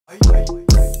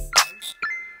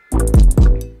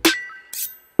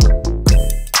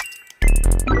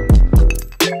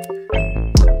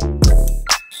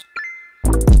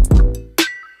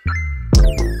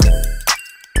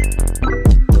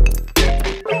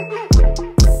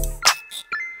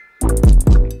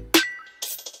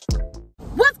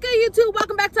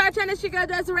channel. It's your girl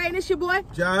Desiree and it's your boy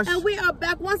Josh. And we are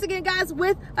back once again, guys,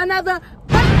 with another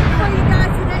video for you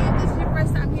guys today. If this is your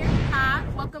first time here, hi,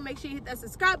 welcome. Make sure you hit that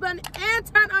subscribe button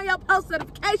and turn on your post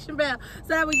notification bell so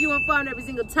that way you informed every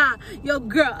single time your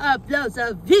girl uploads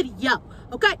a video.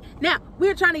 Okay, now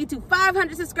we're trying to get to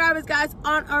 500 subscribers, guys,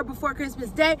 on or before Christmas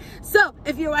Day. So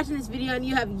if you're watching this video and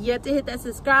you have yet to hit that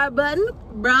subscribe button,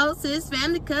 bro, sis,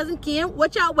 family, cousin, Kim,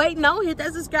 what y'all waiting on? Hit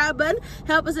that subscribe button.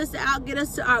 Help us out, get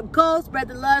us to our goals. Spread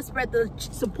the love, spread the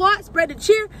support, spread the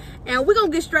cheer, and we're gonna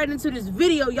get straight into this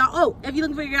video, y'all. Oh, if you're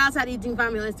looking for your girl outside, you can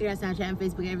find me on Instagram, Snapchat, and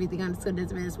Facebook, everything on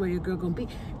the that's where your girl gonna be.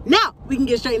 Now we can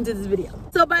get straight into this video.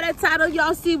 So by that title,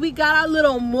 y'all see we got our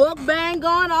little mukbang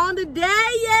going on today.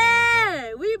 Yeah,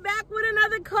 we back with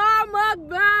another car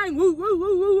mukbang. Woo, woo,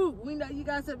 woo, woo, woo. We know you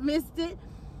guys have missed it.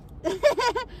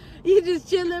 You just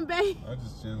chilling, babe? I'm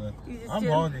just chilling. I'm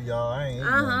hungry, y'all.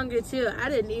 I'm hungry too. I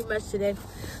didn't eat much today.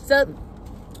 So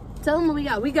tell them what we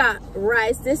got. We got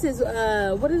rice. This is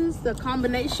what is this? The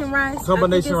combination rice?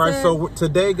 Combination rice. So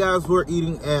today, guys, we're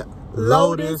eating at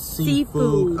Lotus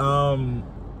Seafood.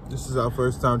 This is our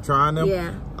first time trying them.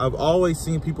 Yeah. I've always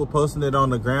seen people posting it on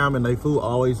the gram and their food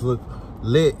always look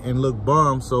lit and look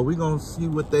bum, so we're gonna see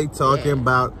what they talking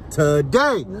about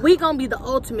today. We gonna be the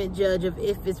ultimate judge of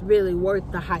if it's really worth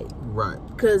the hype, right?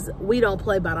 Because we don't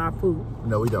play about our food.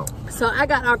 No, we don't. So I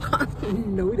got our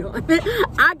no, we don't.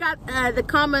 I got the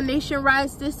combination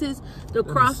rice. This is the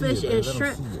crawfish and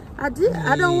shrimp. I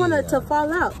don't want it to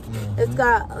fall out. It's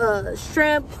got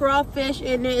shrimp, crawfish,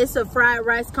 and then it's a fried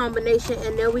rice combination.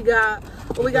 And then we got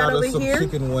what we got over here.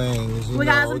 Chicken wings. We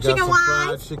got some chicken wings.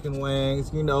 Fried chicken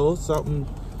wings. You know, something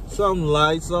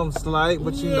light, something slight,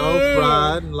 but you know,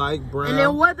 fried and light brown. And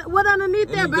then what underneath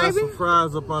there, baby? Got some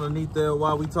fries up underneath there.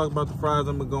 While we talk about the fries,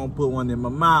 I'm gonna put one in my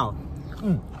mouth.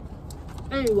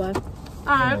 Anyway, all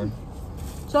right.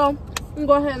 So I'm gonna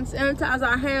go ahead and sanitize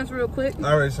our hands real quick.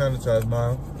 I already sanitized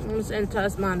mine. I'm gonna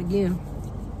sanitize mine again.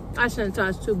 I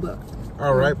sanitized too, but.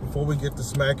 All right, before we get to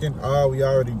smacking, we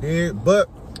already did, but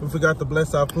we forgot to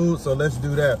bless our food, so let's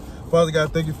do that. Father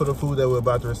God, thank you for the food that we're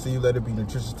about to receive. Let it be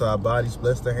nutritious to our bodies.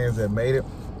 Bless the hands that made it.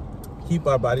 Keep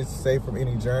our bodies safe from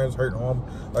any germs, hurt, harm,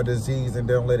 or disease, and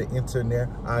don't let it enter near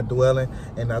our dwelling.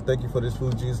 And I thank you for this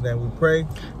food. In Jesus' name we pray.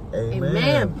 Amen.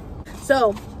 Amen.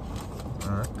 So,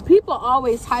 people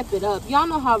always hype it up. Y'all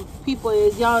know how people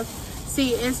is. Y'all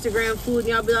see Instagram food and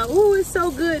y'all be like, oh, it's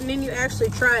so good. And then you actually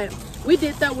try it. We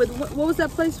did that with, what was that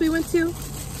place we went to?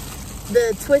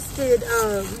 The Twisted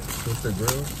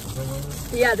Grill?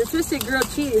 Yeah, the Twisted Grilled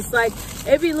Cheese. Like,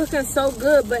 it be looking so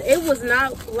good, but it was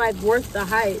not, like, worth the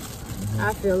hype.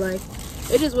 I feel like.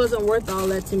 It just wasn't worth all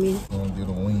that to me. I'm gonna get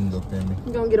a wing up in me.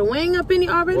 You gonna get a wing up in you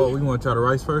already? Well, we want to try the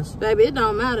rice first? Baby, it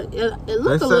don't matter. It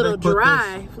looked a little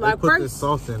dry. Like, put this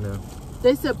sauce in there.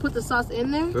 They said put the sauce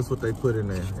in there? That's what they put in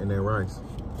there, in their rice.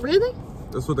 Really?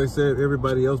 That's what they said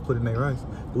everybody else put in their rice.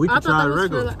 But we can try it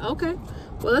regular. Like, okay.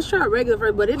 Well, let's try it regular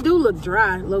first, but it do look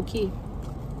dry, low key.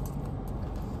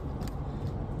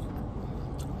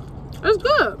 It's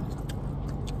good.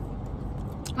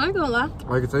 I ain't gonna lie.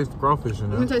 I can taste the crawfish in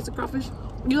there. You can taste the crawfish?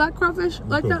 You like crawfish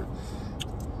like that?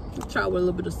 Try it with a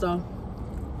little bit of salt.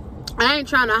 I ain't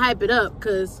trying to hype it up,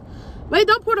 because, wait,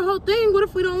 don't pour the whole thing. What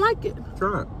if we don't like it?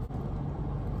 Try it.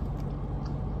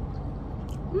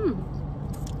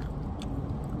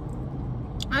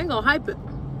 I ain't gonna hype it.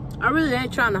 I really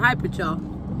ain't trying to hype it, y'all.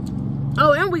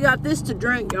 Oh, and we got this to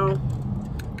drink, y'all.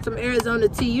 Some Arizona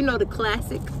tea. You know, the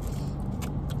classic.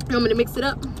 You want me to mix it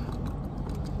up?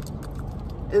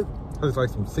 It's like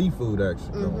some seafood,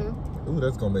 actually. Ooh,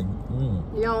 that's gonna make.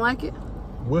 You don't like it?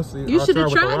 We'll see. You should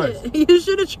have tried it. You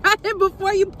should have tried it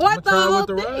before you poured the whole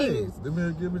thing. Give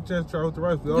me a chance to try with the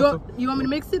rice. You want me to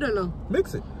mix it or no?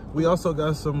 Mix it. We also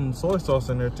got some soy sauce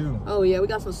in there too. Oh yeah, we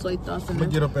got some soy sauce in there. Let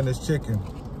me get up in this chicken.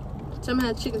 Tell me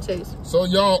how chicken tastes. So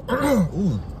y'all,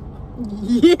 ooh.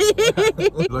 You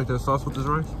like that sauce with this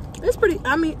rice? It's pretty.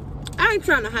 I mean, I ain't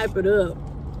trying to hype it up.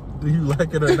 Do you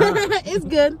like it or not? It's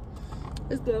good.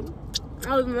 It's good.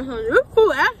 I was hungry. This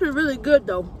food actually really good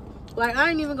though. Like, I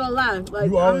ain't even gonna lie. Like,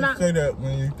 you always say that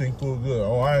when you think food good.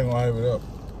 Oh, I ain't gonna hype it up.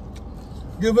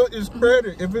 Give it its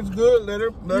credit. If it's good, let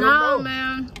her know. Nah,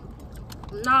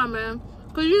 man.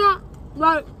 Cause you know,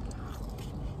 like,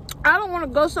 I don't want to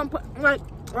go someplace. Like,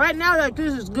 right now, like,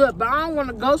 this is good, but I don't want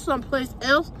to go someplace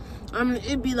else. I mean,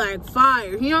 it'd be like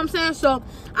fire. You know what I'm saying? So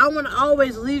I want to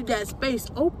always leave that space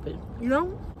open. You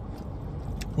know?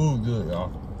 Food good,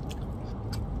 y'all.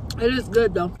 It is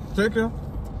good though. Chicken,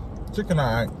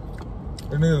 alright.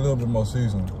 It needs a little bit more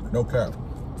seasoning. No cap.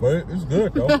 But it's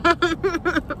good though.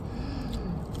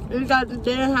 They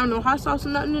didn't have no hot sauce or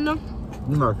nothing in there?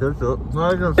 Not ketchup.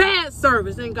 Not just Bad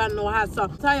service. Ain't got no hot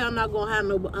sauce. Tell you I'm not gonna have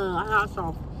no hot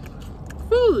sauce.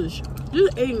 Foolish.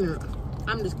 Just ignorant.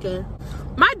 I'm just kidding.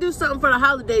 Might do something for the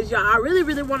holidays, y'all. I really,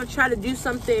 really want to try to do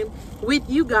something with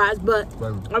you guys, but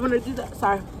I'm gonna do that.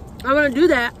 Sorry. I'm gonna do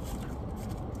that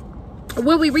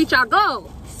when we reach our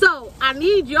goal. So I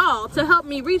need y'all to help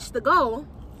me reach the goal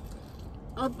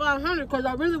of 500 because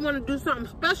I really want to do something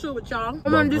special with y'all. I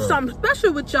want to do something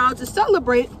special with y'all to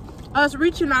celebrate us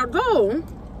reaching our goal,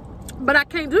 but I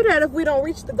can't do that if we don't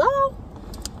reach the goal.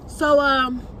 So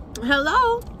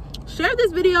hello, share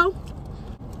this video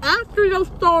after your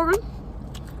story.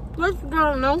 Let's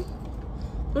go. Know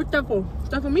what's that for? Is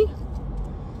that for me?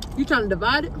 You trying to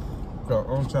divide it?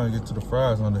 I'm trying to get to the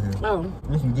fries under here. Oh,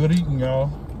 There's some good eating, y'all.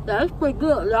 that's pretty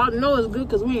good. Y'all know it's good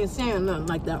because we ain't saying nothing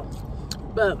like that.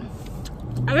 But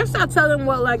I guess I'll tell them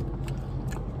what like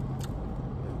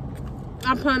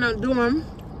I plan on doing.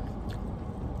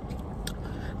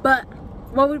 But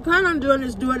what we plan on doing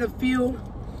is doing a few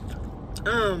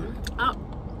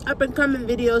up and coming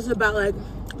videos about like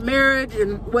marriage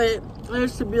and what it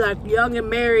is to be like young and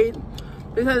married,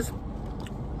 because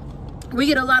we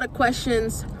get a lot of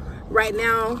questions right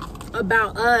now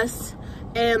about us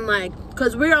and like,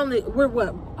 because we're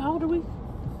what, how old are we?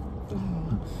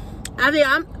 I think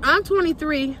I'm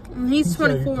 23 and he's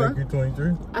 24. You think you're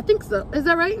 23? I think so. Is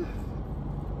that right?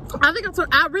 I think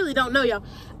I really don't know, y'all.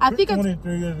 I think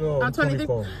 23 years old. I'm 23.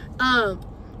 24.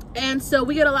 And so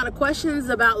we get a lot of questions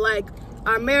about like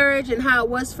our marriage and how it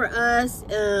was for us,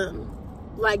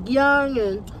 like young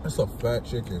and. That's a fat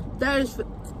chicken. That is. Go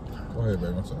ahead,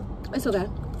 baby. I'm sorry. It's okay.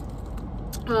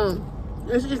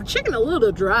 It's chicken a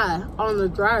little dry on the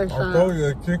drier side. I'll throw you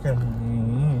a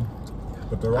chicken.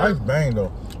 But the rice bang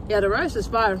though. Yeah, the rice is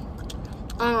fire.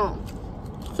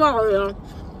 So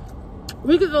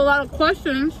we get a lot of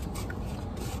questions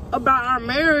about our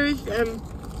marriage and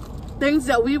things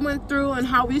that we went through and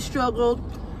how we struggled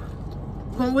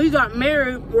when we got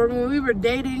married or when we were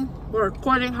dating or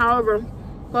courting, however.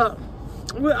 But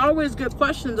we always get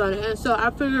questions on it, and so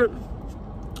I figured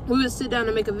we would sit down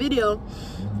and make a video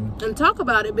and talk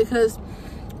about it, because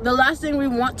the last thing we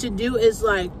want to do is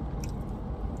like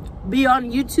be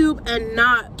on YouTube and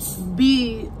not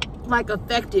be like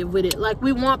effective with it. Like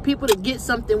we want people to get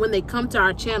something when they come to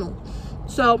our channel.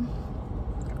 So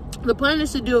the plan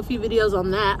is to do a few videos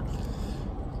on that.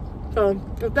 So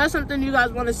if that's something you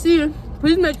guys want to see,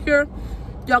 please make sure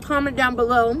y'all comment down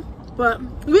below. But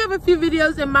we have a few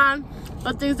videos in mind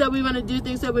of things that we want to do,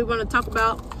 things that we want to talk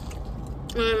about.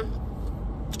 And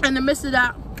in the midst of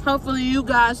that, hopefully you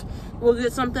guys will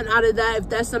get something out of that if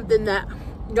that's something that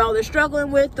y'all are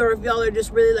struggling with, or if y'all are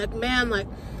just really like, man, like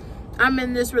I'm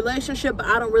in this relationship but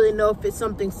I don't really know if it's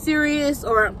something serious,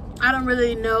 or I don't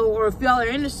really know, or if y'all are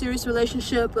in a serious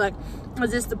relationship, like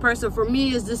is this the person for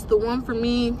me, is this the one for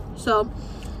me? So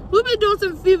we'll be doing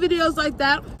some few videos like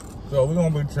that. So we're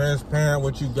gonna be transparent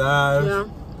with you guys. Yeah.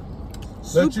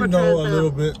 Let you know a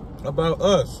little bit about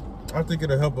us. I think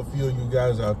it'll help a few of you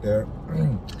guys out there.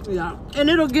 Yeah, and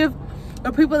it'll give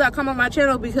the people that come on my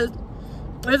channel, because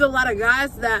there's a lot of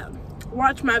guys that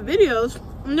watch my videos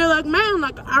and they're like, man,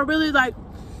 like I really like,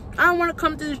 I don't want to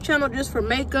come to this channel just for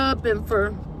makeup and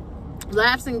for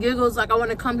laughs and giggles. Like I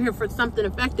want to come here for something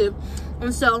effective.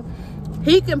 And so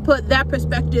he can put that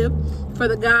perspective for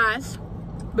the guys,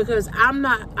 because I'm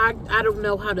not, I don't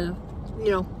know how to,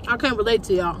 you know, I can't relate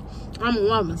to y'all. I'm a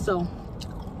woman, so.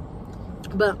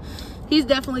 But he's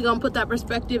definitely gonna put that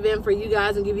perspective in for you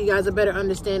guys and give you guys a better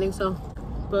understanding. So,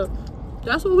 but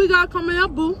that's what we got coming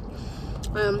up, boo.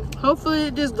 Hopefully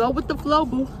it just go with the flow,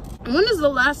 boo. When is the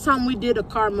last time we did a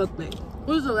car mukbang?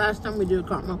 When was the last time we did a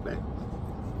car mukbang?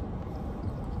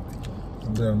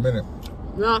 It's been a minute.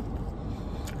 Yeah.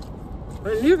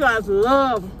 And you guys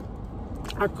love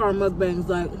our car mukbangs,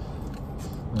 like.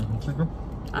 Chicken?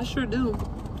 I sure do.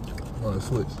 Oh,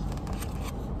 switch.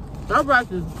 That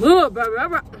rice is good, baby. That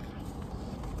rice,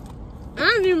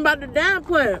 I ain't even about to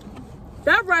downplay it.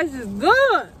 That rice is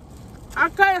good. I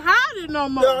can't hide it no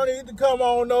more. Y'all need to come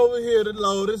on over here to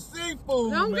Lotus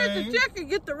Seafood, Don't man. get the chicken,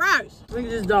 get the rice. Look at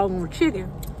this doggone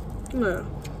chicken. Look.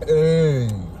 Hey.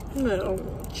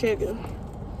 Look, chicken.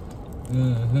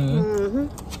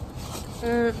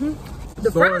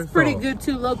 The Soy fries pretty sauce. good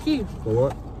too, low key. For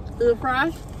what? The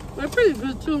fries, they're pretty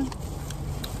good too.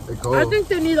 I think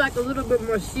they need like a little bit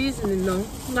more seasoning though.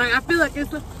 Like I feel like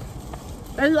it's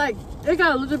like it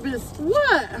got a little bit of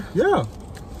what? Yeah,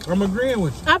 I'm agreeing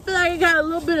with you. I feel like it got a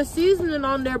little bit of seasoning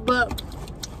on there, but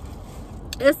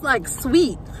it's like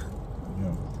sweet.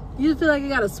 Yeah. You feel like it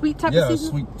got a sweet type of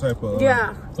seasoning? Yeah, sweet type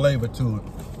of flavor to it.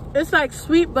 It's like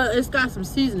sweet, but it's got some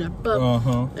seasoning. But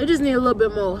it just need a little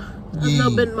bit more A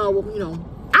little bit more, you know.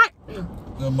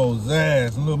 A little more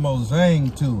zazz, a little more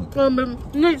zang to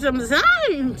it. Need some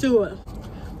zing to it.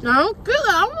 Now, I don't feel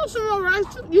it. I want some more rice.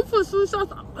 You put sweet sauce.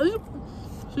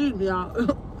 Excuse me, y'all.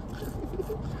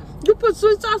 You put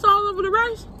sweet sauce all over the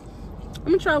rice? Let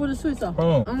me try it with the sweet sauce. I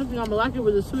don't think I'm gonna like it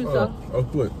with the sweet sauce. Oh,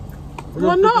 good.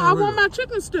 Well, no, I want my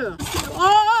chicken still.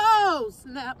 Oh,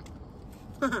 snap.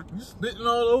 You spitting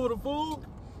all over the food?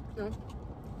 No.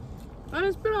 I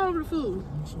didn't spit all over the food.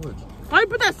 Switch. Why you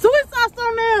put that sweet sauce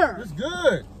on there? It's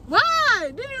good.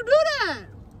 Why did you do that?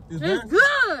 It's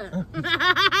good.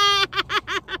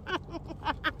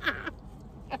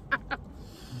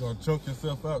 You gonna choke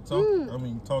yourself out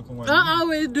talking while I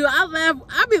always do. I laugh.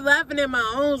 I be laughing at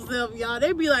my own self, y'all.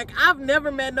 They be like, I've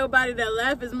never met nobody that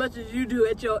laugh as much as you do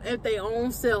at their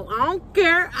own self. I don't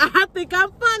care. I think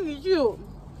I'm funny, you.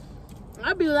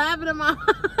 I be laughing at my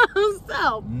own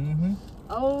self.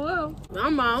 Oh well,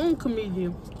 I'm my own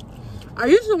comedian. I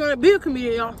used to want to be a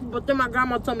comedian, y'all, but then my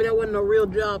grandma told me that wasn't a real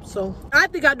job. So I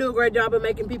think I do a great job of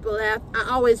making people laugh. I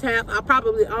always have. I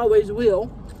probably always will.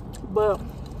 But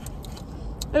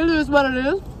it is what it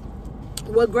is.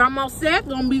 What grandma said,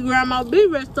 gonna be grandma be,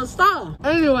 rest her star.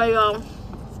 Anyway, y'all,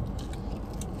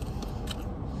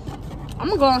 I'm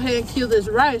gonna go ahead and kill this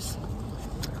rice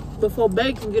before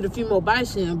Bae can get a few more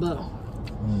bites in. But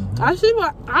I see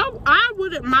what I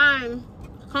wouldn't mind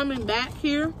coming back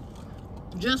here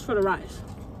just for the rice.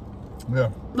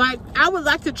 Yeah. Like, I would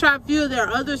like to try a few of their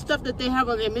other stuff that they have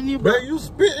on their menu. Man, you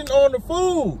spitting on the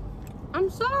food. I'm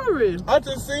sorry. I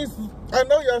just seen, I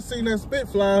know y'all seen that spit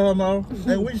fly in her mouth,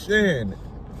 and we sharing it.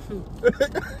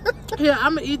 Yeah,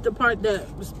 I'm gonna eat the part that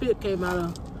the spit came out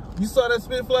of. You saw that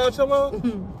spit fly out your mouth?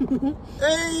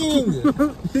 Dang! Wait.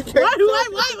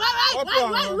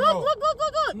 Look.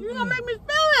 You're gonna make me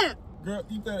spill it. Girl,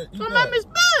 eat that. You're gonna make me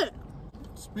spill it.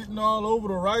 Spitting all over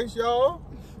the rice, y'all.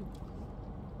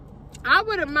 I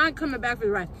wouldn't mind coming back for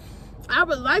the rice. I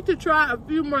would like to try a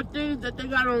few more things that they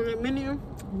got on their menu,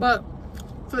 but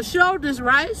for sure, this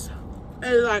rice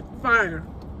is like fire.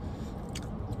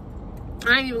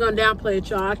 I ain't even gonna downplay it,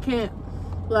 y'all. I can't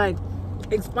like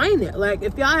explain it. Like,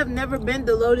 if y'all have never been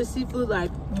to Lotus Seafood,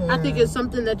 like I think it's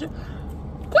something that you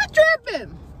quit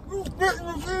tripping. You spitting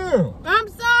again. I'm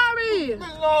sorry. You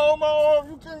spitting all on my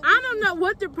arm. You can't. I don't know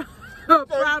what the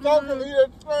problem Talk is. and eat at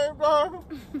the same time.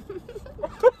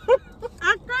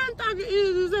 I can't talk and eat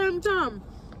at the same time.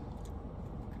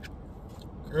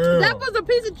 Yeah. That was a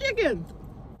piece of chicken.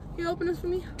 Can you open this for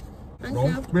me? Thank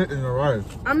you. Don't spit in the rice.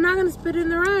 I'm not gonna spit in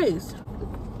the rice.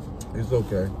 It's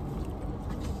okay.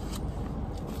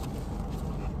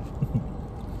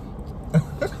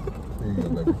 Here you go,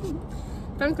 baby.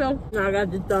 Thank you. Now I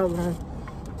got this dog on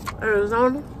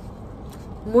Arizona.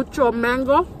 Mucho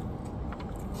mango.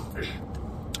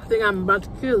 I think I'm about to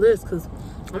kill this because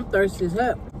I'm thirsty as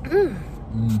hell.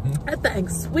 That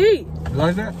thing's sweet. You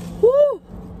like that? Woo.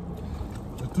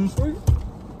 It's too sweet?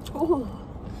 Ooh.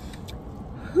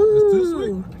 It's too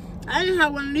sweet? I ain't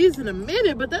had one of these in a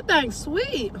minute, but that thing's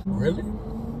sweet. Really?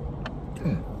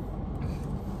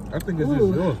 I think it's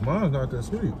just yours. Mine's not that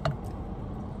sweet.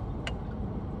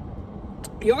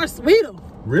 Yours sweeter.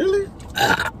 Really?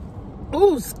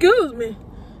 Ooh, excuse me.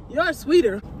 Yours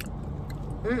sweeter.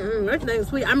 That thing's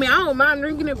sweet. I mean, I don't mind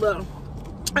drinking it, but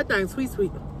that thing's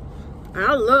sweet.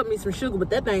 I love me some sugar, but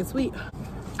that thing's sweet.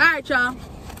 All right, y'all.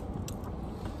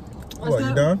 What,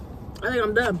 you done? I think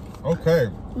I'm done. Okay.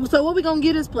 So what we gonna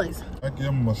get this place? I give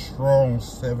them a strong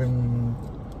 7.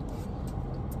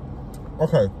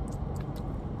 Okay.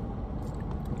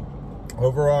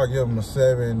 Overall, I give them a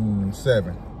 7.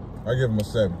 I give them a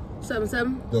 7.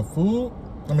 7. The food,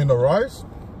 the rice,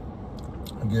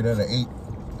 I give that an 8.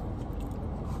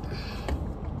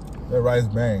 That rice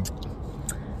bang.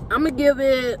 I'm gonna give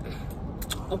it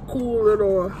a cool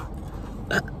little,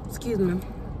 excuse me,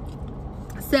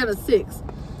 7.6.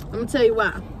 I'm gonna tell you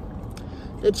why.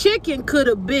 The chicken could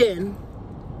have been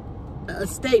a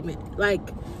statement. Like,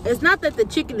 it's not that the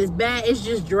chicken is bad, it's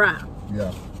just dry.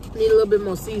 Yeah. Need a little bit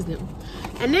more seasoning.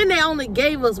 And then they only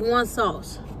gave us one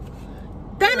sauce.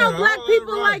 They know black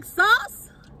people like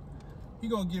sauce. You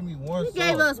gonna give me one sauce? He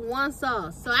gave us one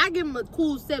sauce. So I give him a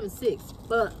cool 7.6.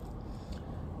 But,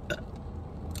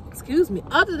 excuse me,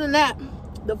 other than that,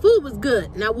 the food was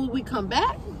good. Now, will we come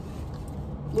back?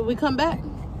 Will we come back?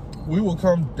 We will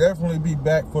definitely be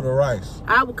back for the rice.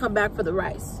 I will come back for the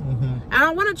rice. I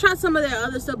don't want to try some of their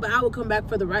other stuff, but I will come back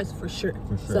for the rice for sure.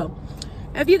 So,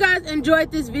 if you guys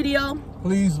enjoyed this video,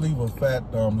 please leave a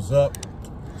fat thumbs up.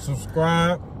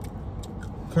 Subscribe.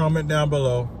 Comment down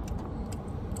below.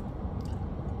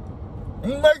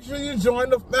 And make sure you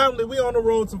join the family. We on the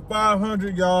road to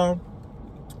 500, y'all.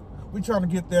 We trying to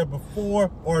get there before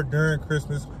or during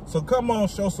Christmas. So come on,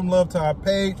 show some love to our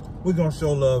page. We're going to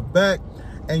show love back.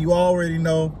 And you already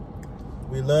know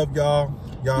we love y'all.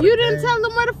 You didn't tell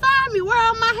them where to find me. Where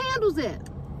all my handles at?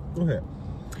 Go ahead.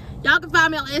 Y'all can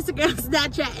find me on Instagram,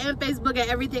 Snapchat, and Facebook at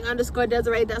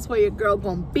everything_Desiree. That's where your girl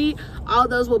gonna be. All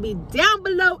those will be down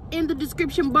below in the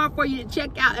description bar for you to check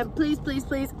out. And please, please,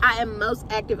 please, I am most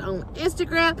active on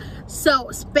Instagram. So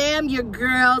spam your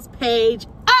girl's page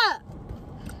up.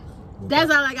 That's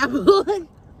all I got, boo.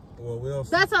 Well,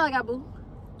 that's all I got, boo.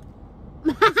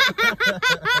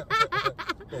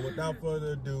 But without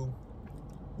further ado,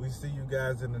 we see you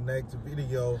guys in the next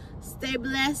video. Stay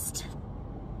blessed.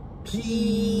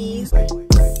 Peace.